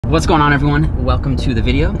What's going on, everyone? Welcome to the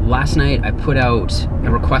video. Last night I put out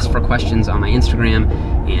a request for questions on my Instagram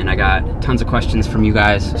and I got tons of questions from you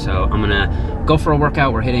guys. So I'm gonna go for a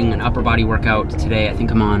workout. We're hitting an upper body workout today. I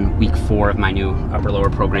think I'm on week 4 of my new upper lower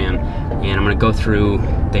program. And I'm gonna go through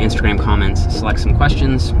the Instagram comments, select some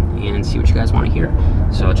questions and see what you guys wanna hear.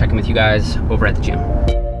 So I'll check in with you guys over at the gym.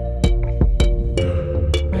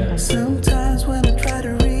 Sometimes when I try to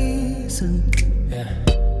reason,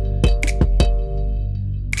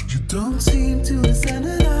 you don't seem to listen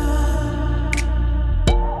at all.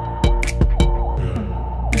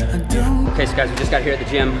 Okay, so guys, we just got here at the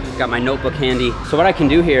gym. Got my notebook handy. So what I can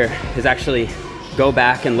do here is actually go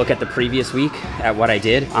back and look at the previous week at what I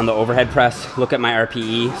did on the overhead press, look at my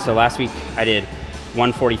RPE. So last week I did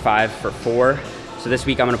 145 for 4. So this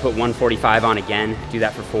week I'm gonna put 145 on again, do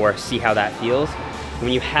that for 4, see how that feels.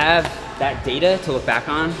 When you have that data to look back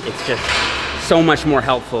on, it's just so much more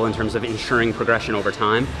helpful in terms of ensuring progression over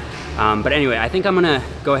time. But anyway, I think I'm gonna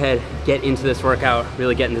go ahead, get into this workout,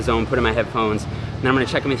 really get in the zone, put in my headphones, and I'm gonna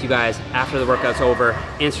check in with you guys after the workout's over,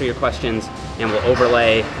 answer your questions, and we'll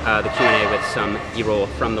overlay the Q&A with some B-roll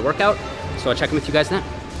from the workout. So I'll check in with you guys then.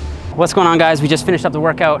 What's going on, guys? We just finished up the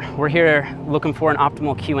workout. We're here looking for an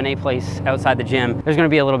optimal Q&A place outside the gym. There's gonna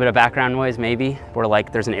be a little bit of background noise maybe, or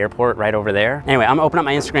like there's an airport right over there. Anyway, I'm gonna open up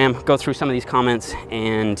my Instagram, go through some of these comments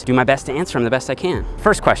and do my best to answer them the best I can.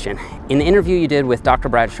 First question, in the interview you did with Dr.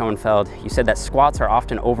 Brad Schoenfeld, you said that squats are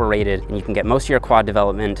often overrated and you can get most of your quad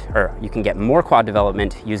development, or you can get more quad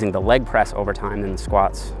development using the leg press over time than the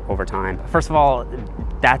squats over time. First of all,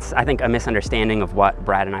 that's, I think, a misunderstanding of what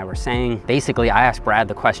Brad and I were saying. Basically, I asked Brad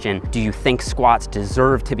the question, do you think squats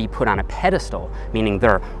deserve to be put on a pedestal, meaning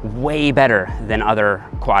they're way better than other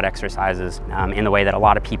quad exercises in the way that a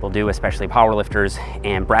lot of people do, especially powerlifters?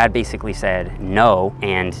 And Brad basically said no,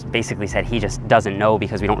 and basically said he just doesn't know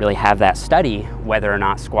because we don't really have that study whether or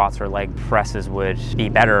not squats or leg presses would be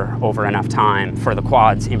better over enough time for the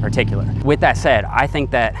quads in particular. With that said, I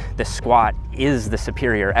think that the squat is the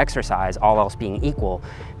superior exercise, all else being equal,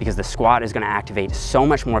 because the squat is going to activate so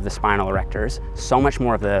much more of the spinal erectors, so much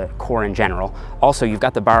more of the core in general. Also, you've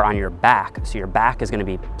got the bar on your back, so your back is going to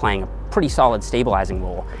be playing a pretty solid stabilizing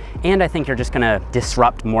role. And I think you're just gonna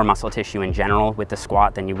disrupt more muscle tissue in general with the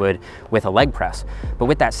squat than you would with a leg press. But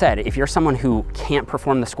with that said, if you're someone who can't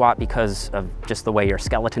perform the squat because of just the way your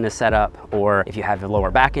skeleton is set up, or if you have a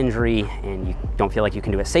lower back injury and you don't feel like you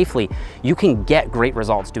can do it safely, you can get great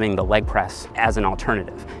results doing the leg press as an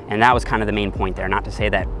alternative. And that was kind of the main point there, not to say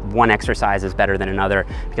that one exercise is better than another,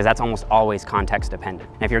 because that's almost always context dependent.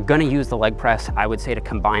 And if you're gonna use the leg press, I would say to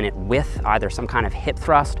combine it with either some kind of hip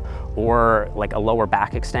thrust or like a lower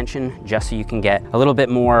back extension, just so you can get a little bit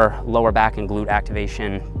more lower back and glute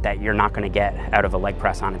activation that you're not gonna get out of a leg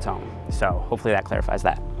press on its own. So hopefully that clarifies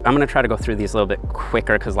that. I'm gonna try to go through these a little bit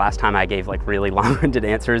quicker because last time I gave like really long-winded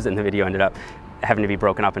answers and the video ended up having to be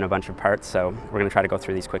broken up in a bunch of parts, so we're gonna try to go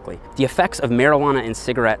through these quickly. The effects of marijuana and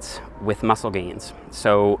cigarettes with muscle gains.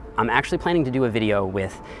 So I'm actually planning to do a video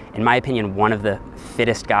with, in my opinion, one of the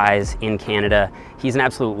fittest guys in Canada. He's an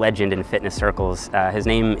absolute legend in fitness circles. His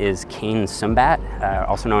name is Kane Sumbat,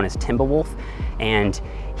 also known as Timberwolf, and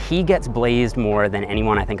he gets blazed more than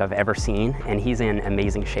anyone I think I've ever seen, and he's in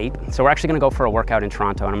amazing shape. So we're actually gonna go for a workout in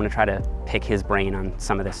Toronto, and I'm gonna try to pick his brain on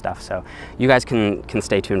some of this stuff. So you guys can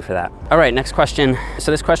stay tuned for that. All right, next question. So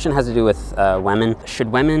this question has to do with women.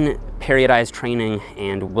 Should women periodize training,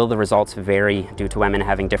 and will the results vary due to women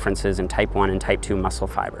having differences in type 1 and type 2 muscle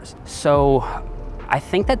fibers? So I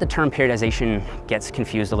think that the term periodization gets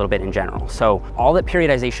confused a little bit in general. So all that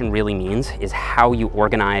periodization really means is how you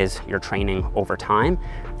organize your training over time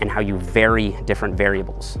and how you vary different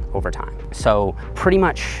variables over time. So pretty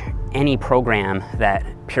much any program that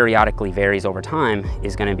periodically varies over time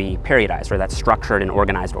is going to be periodized, or that's structured and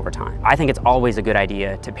organized over time. I think it's always a good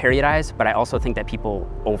idea to periodize, but I also think that people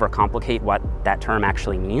overcomplicate what that term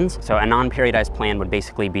actually means. So a non-periodized plan would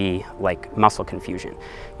basically be like muscle confusion.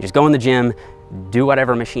 You just go in the gym, do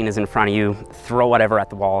whatever machine is in front of you, throw whatever at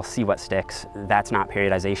the wall, see what sticks. That's not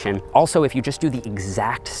periodization. Also, if you just do the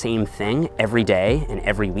exact same thing every day and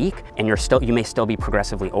every week, and you may still be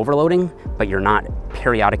progressively overloading, but you're not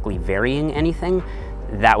periodically varying anything,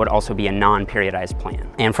 that would also be a non-periodized plan.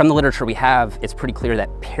 And from the literature we have, it's pretty clear that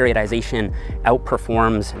periodization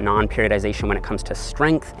outperforms non-periodization when it comes to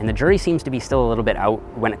strength. And the jury seems to be still a little bit out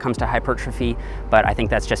when it comes to hypertrophy, but I think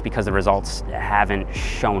that's just because the results haven't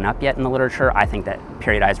shown up yet in the literature. I think that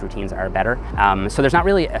periodized routines are better. So there's not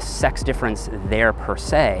really a sex difference there per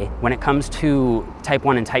se. When it comes to type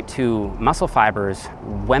 1 and type 2 muscle fibers,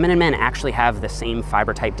 women and men actually have the same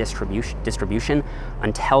fiber type distribution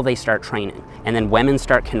until they start training. And then women's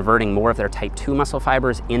start converting more of their type 2 muscle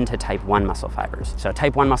fibers into type 1 muscle fibers. So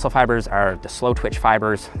type 1 muscle fibers are the slow twitch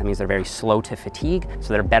fibers. That means they're very slow to fatigue,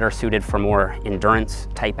 so they're better suited for more endurance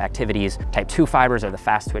type activities. Type 2 fibers are the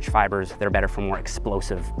fast twitch fibers. They're better for more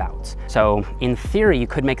explosive bouts. So in theory, you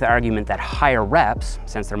could make the argument that higher reps,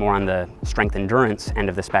 since they're more on the strength endurance end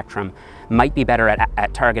of the spectrum, might be better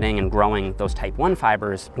at targeting and growing those type 1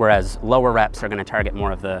 fibers, whereas lower reps are going to target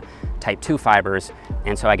more of the type 2 fibers.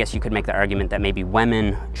 And so I guess you could make the argument that maybe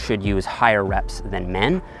women should use higher reps than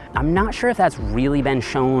men. I'm not sure if that's really been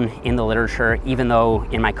shown in the literature, even though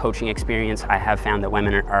in my coaching experience, I have found that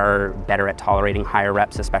women are better at tolerating higher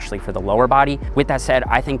reps, especially for the lower body. With that said,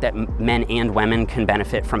 I think that men and women can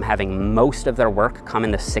benefit from having most of their work come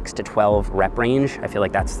in the 6 to 12 rep range. I feel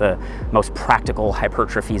like that's the most practical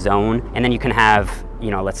hypertrophy zone. And then you can have,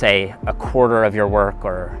 let's say a quarter of your work,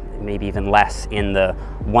 or maybe even less, in the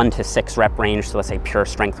 1 to 6 rep range, so let's say pure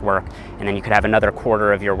strength work, and then you could have another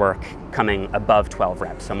quarter of your work coming above 12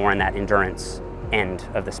 reps, so more in that endurance end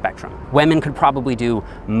of the spectrum. Women could probably do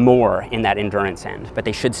more in that endurance end, but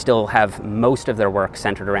they should still have most of their work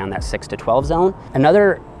centered around that 6 to 12 zone.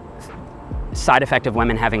 Another side effect of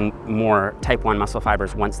women having more type 1 muscle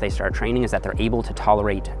fibers once they start training is that they're able to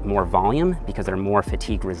tolerate more volume because they're more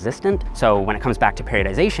fatigue resistant. So when it comes back to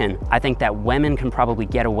periodization, I think that women can probably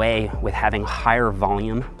get away with having higher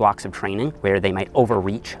volume blocks of training where they might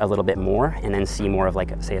overreach a little bit more and then see more of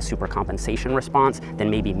say a super compensation response than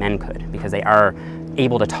maybe men could, because they are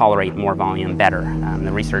able to tolerate more volume better.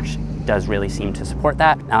 The research does really seem to support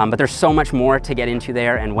that. But there's so much more to get into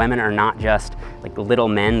there, and women are not just like little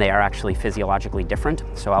men, they are actually physiologically different.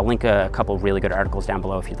 So I'll link a couple really good articles down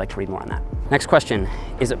below if you'd like to read more on that. Next question,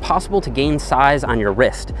 is it possible to gain size on your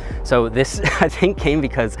wrist? So this I think came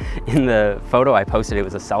because in the photo I posted, it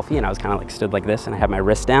was a selfie and I was kind of like stood like this and I had my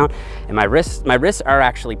wrist down, and my wrists are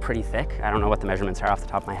actually pretty thick. I don't know what the measurements are off the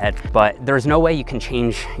top of my head, but there's no way you can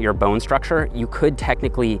change your bone structure. You could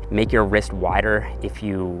technically make your wrist wider if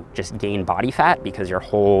you just gain body fat, because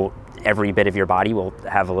every bit of your body will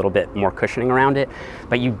have a little bit more cushioning around it,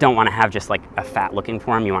 but you don't want to have just like a fat looking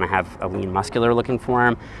form. You want to have a lean muscular looking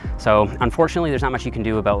form. So unfortunately, there's not much you can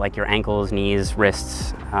do about like your ankles, knees,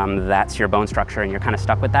 wrists. That's your bone structure and you're kind of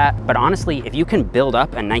stuck with that. But honestly, if you can build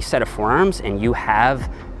up a nice set of forearms and you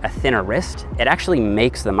have a thinner wrist, it actually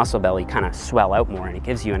makes the muscle belly kind of swell out more and it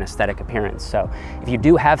gives you an aesthetic appearance. So if you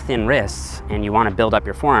do have thin wrists and you want to build up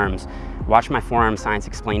your forearms, watch my Forearm Science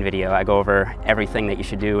Explained video. I go over everything that you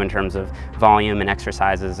should do in terms of volume and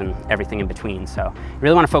exercises and everything in between. So you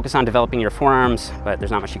really want to focus on developing your forearms, but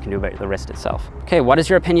there's not much you can do about the wrist itself. Okay, what is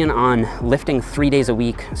your opinion on lifting 3 days a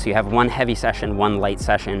week? So you have one heavy session, one light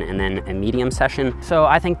session, and then a medium session. So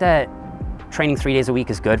I think that training 3 days a week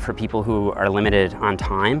is good for people who are limited on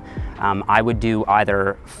time. I would do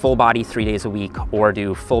either full body 3 days a week or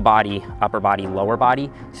do full body, upper body, lower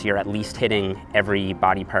body. So you're at least hitting every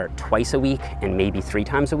body part twice a week and maybe 3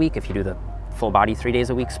 times a week if you do the full body 3 days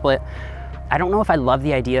a week split. I don't know if I love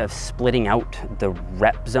the idea of splitting out the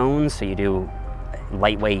rep zones. So you do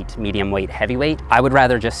lightweight, medium weight, heavyweight. I would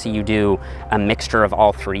rather just see you do a mixture of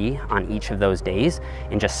all 3 on each of those days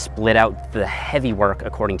and just split out the heavy work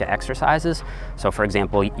according to exercises. So for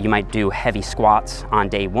example, you might do heavy squats on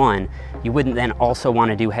day 1. You wouldn't then also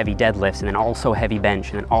want to do heavy deadlifts and then also heavy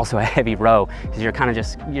bench and then also a heavy row, because you're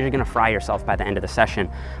gonna fry yourself by the end of the session.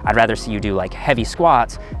 I'd rather see you do like heavy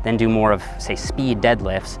squats, then do more of say speed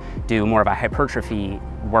deadlifts, do more of a hypertrophy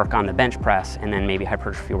work on the bench press, and then maybe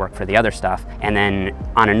hypertrophy work for the other stuff. And then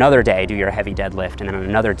on another day, do your heavy deadlift, and then on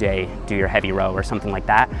another day, do your heavy row or something like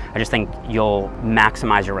that. I just think you'll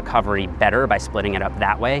maximize your recovery better by splitting it up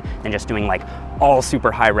that way than just doing like all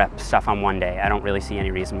super high rep stuff on one day. I don't really see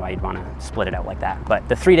any reason why you'd want to split it out like that. But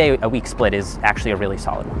the 3 day a week split is actually a really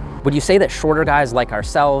solid one. Would you say that shorter guys like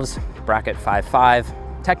ourselves, bracket 5'5",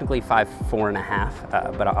 technically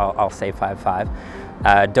 5'4.5", but I'll say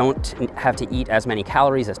 5'5", don't have to eat as many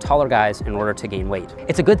calories as taller guys in order to gain weight?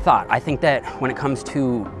 It's a good thought. I think that when it comes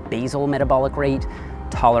to basal metabolic rate,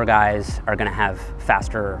 taller guys are gonna have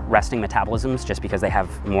faster resting metabolisms just because they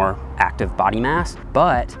have more active body mass.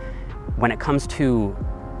 But when it comes to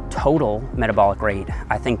total metabolic rate,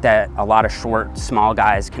 I think that a lot of short, small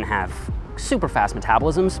guys can have super fast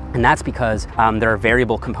metabolisms, and that's because there are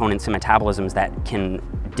variable components in metabolisms that can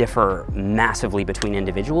differ massively between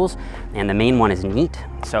individuals, and the main one is NEAT,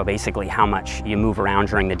 so basically how much you move around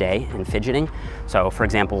during the day and fidgeting. So for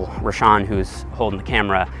example, Rashaun, who's holding the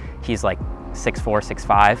camera, he's like 6'4",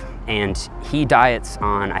 6'5", and he diets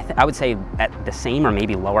on, I would say at the same or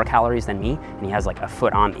maybe lower calories than me, and he has like a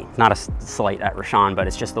foot on me. It's not a slight at Rashaun, but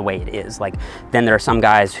it's just the way it is. Like, then there are some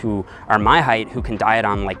guys who are my height who can diet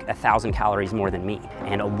on like 1,000 calories more than me.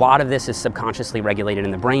 And a lot of this is subconsciously regulated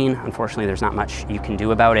in the brain. Unfortunately, there's not much you can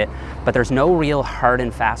do about it, but there's no real hard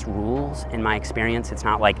and fast rules in my experience. It's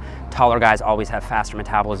not like taller guys always have faster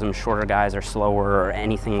metabolism, shorter guys are slower, or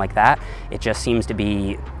anything like that. It just seems to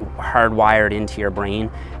be hardwired into your brain.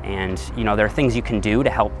 And you know, there are things you can do to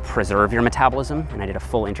help preserve your metabolism, and I did a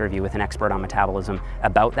full interview with an expert on metabolism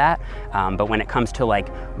about that. But when it comes to like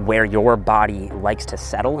where your body likes to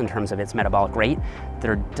settle in terms of its metabolic rate,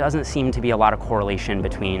 there doesn't seem to be a lot of correlation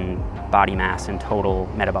between body mass and total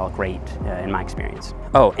metabolic rate in my experience.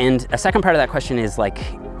 Oh, and a second part of that question is like,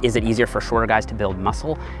 is it easier for shorter guys to build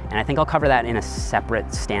muscle? And I think I'll cover that in a separate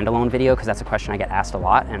standalone video, because that's a question I get asked a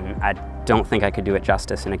lot, and I don't think I could do it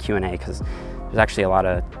justice in a Q&A, because there's actually a lot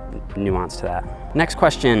of nuance to that. Next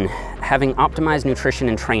question, having optimized nutrition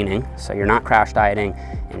and training, so you're not crash dieting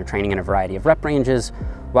and you're training in a variety of rep ranges,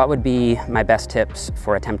 what would be my best tips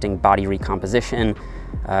for attempting body recomposition?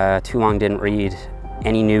 Too long, didn't read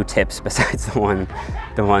any new tips besides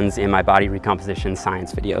the ones in my body recomposition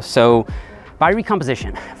science video. So body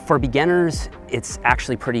recomposition, for beginners, it's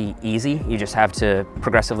actually pretty easy. You just have to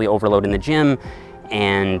progressively overload in the gym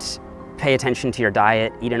and pay attention to your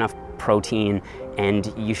diet, eat enough protein,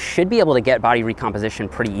 and you should be able to get body recomposition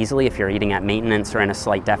pretty easily if you're eating at maintenance or in a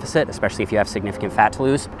slight deficit, especially if you have significant fat to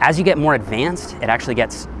lose. As you get more advanced, it actually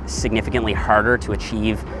gets significantly harder to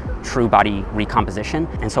achieve true body recomposition.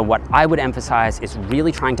 And so what I would emphasize is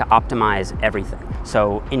really trying to optimize everything.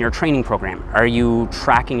 So in your training program, are you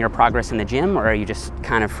tracking your progress in the gym, or are you just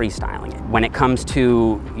kind of freestyling it? When it comes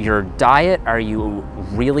to your diet, are you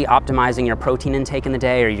really optimizing your protein intake in the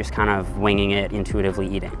day, or are you just kind of winging it, intuitively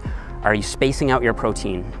eating? Are you spacing out your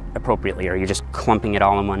protein appropriately, or are you just clumping it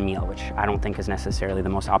all in one meal, which I don't think is necessarily the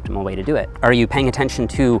most optimal way to do it? Are you paying attention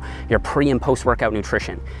to your pre and post-workout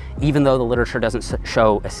nutrition? Even though the literature doesn't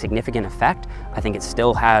show a significant effect, I think it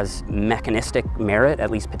still has mechanistic merit, at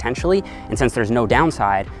least potentially, and since there's no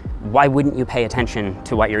downside, why wouldn't you pay attention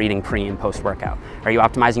to what you're eating pre and post workout? Are you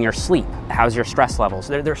optimizing your sleep? How's your stress levels?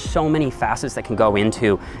 There's so many facets that can go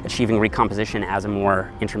into achieving recomposition as a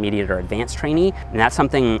more intermediate or advanced trainee. And that's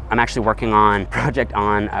something I'm actually working on, project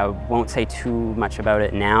on. I won't say too much about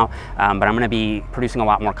it now, but I'm gonna be producing a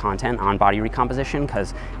lot more content on body recomposition,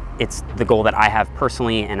 because it's the goal that I have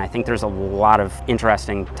personally, and I think there's a lot of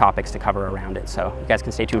interesting topics to cover around it. So you guys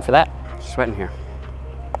can stay tuned for that. Sweating here.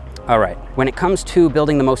 All right, when it comes to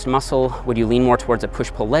building the most muscle, would you lean more towards a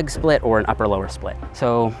push-pull leg split or an upper-lower split?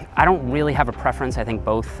 So I don't really have a preference. I think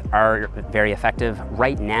both are very effective.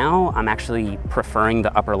 Right now, I'm actually preferring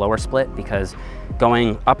the upper-lower split, because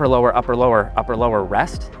going upper-lower, upper-lower, upper-lower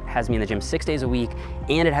rest has me in the gym 6 days a week,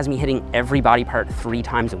 and it has me hitting every body part 3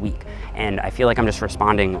 times a week. And I feel like I'm just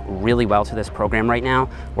responding really well to this program right now,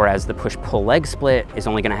 whereas the push-pull leg split is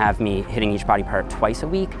only gonna have me hitting each body part twice a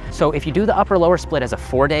week. So if you do the upper-lower split as a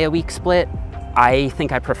 4-day-a-week split, I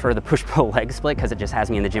think I prefer the push-pull leg split, because it just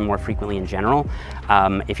has me in the gym more frequently in general.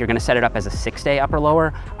 If you're gonna set it up as a 6-day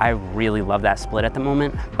upper-lower, I really love that split at the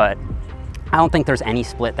moment, but I don't think there's any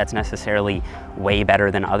split that's necessarily way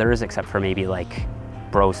better than others, except for maybe like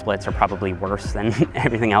bro splits are probably worse than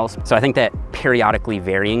everything else. So I think that periodically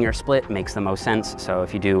varying your split makes the most sense. So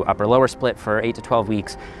if you do upper-lower split for 8 to 12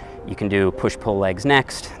 weeks, you can do push-pull legs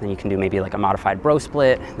next, then you can do maybe like a modified bro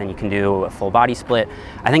split, then you can do a full body split.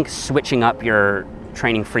 I think switching up your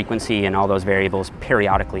training frequency and all those variables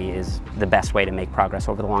periodically is the best way to make progress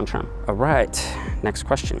over the long term. All right, next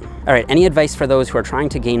question. All right, any advice for those who are trying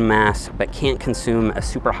to gain mass but can't consume a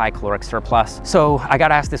super high caloric surplus? So I got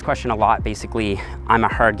asked this question a lot. Basically, I'm a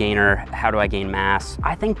hard gainer, how do I gain mass?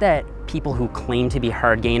 I think that people who claim to be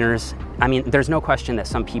hard gainers, I mean, there's no question that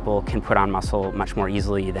some people can put on muscle much more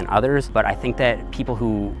easily than others, but I think that people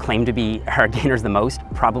who claim to be hard gainers the most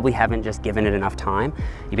probably haven't just given it enough time.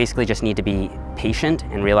 You basically just need to be patient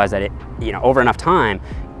and realize that over enough time,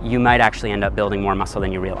 you might actually end up building more muscle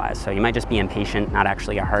than you realize. So you might just be impatient, not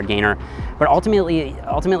actually a hard gainer. But ultimately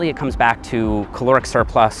it comes back to caloric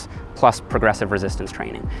surplus plus progressive resistance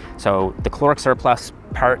training. So the caloric surplus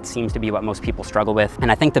part seems to be what most people struggle with.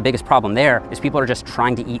 And I think the biggest problem there is people are just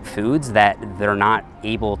trying to eat foods that they're not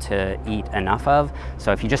able to eat enough of.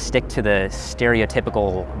 So if you just stick to the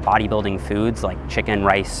stereotypical bodybuilding foods like chicken,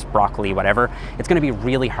 rice, broccoli, whatever, it's gonna be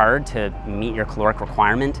really hard to meet your caloric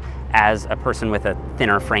requirement as a person with a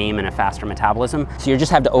thinner frame and a faster metabolism. So you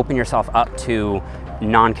just have to open yourself up to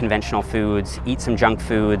non-conventional foods, eat some junk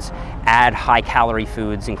foods, add high-calorie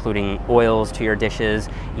foods, including oils to your dishes,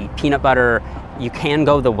 eat peanut butter. You can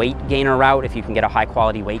go the weight gainer route if you can get a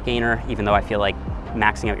high-quality weight gainer, even though I feel like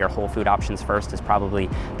maxing out your whole food options first is probably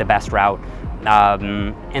the best route.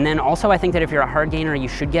 And then also I think that if you're a hard gainer, you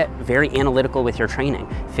should get very analytical with your training.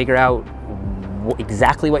 Figure out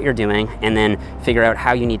exactly what you're doing and then figure out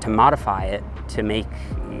how you need to modify it to make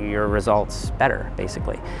your results better,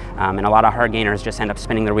 basically. And a lot of hard gainers just end up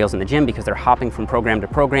spinning their wheels in the gym because they're hopping from program to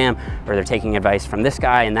program, or they're taking advice from this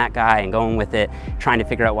guy and that guy and going with it, trying to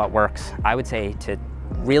figure out what works. I would say to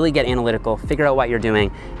really get analytical, figure out what you're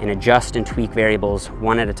doing, and adjust and tweak variables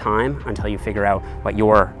one at a time until you figure out what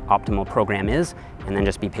your optimal program is, and then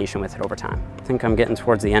just be patient with it over time. I think I'm getting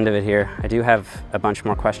towards the end of it here. I do have a bunch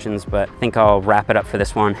more questions, but I think I'll wrap it up for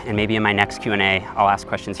this one, and maybe in my next Q&A, I'll ask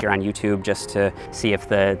questions here on YouTube just to see if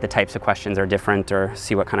the types of questions are different or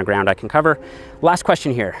see what kind of ground I can cover. Last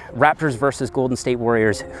question here, Raptors versus Golden State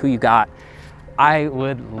Warriors, who you got? I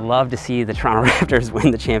would love to see the Toronto Raptors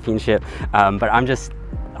win the championship, but I'm just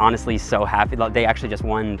honestly so happy. They actually just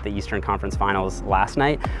won the Eastern Conference Finals last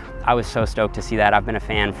night. I was so stoked to see that. I've been a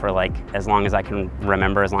fan for like as long as I can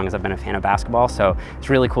remember, as long as I've been a fan of basketball, so it's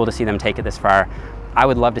really cool to see them take it this far. I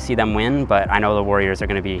would love to see them win, but I know the Warriors are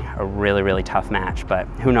going to be a really, really tough match, but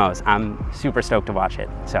who knows? I'm super stoked to watch it.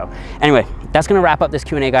 So anyway, that's going to wrap up this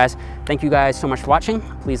Q&A, guys. Thank you guys so much for watching.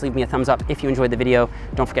 Please leave me a thumbs up if you enjoyed the video.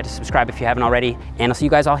 Don't forget to subscribe if you haven't already, and I'll see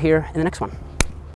you guys all here in the next one.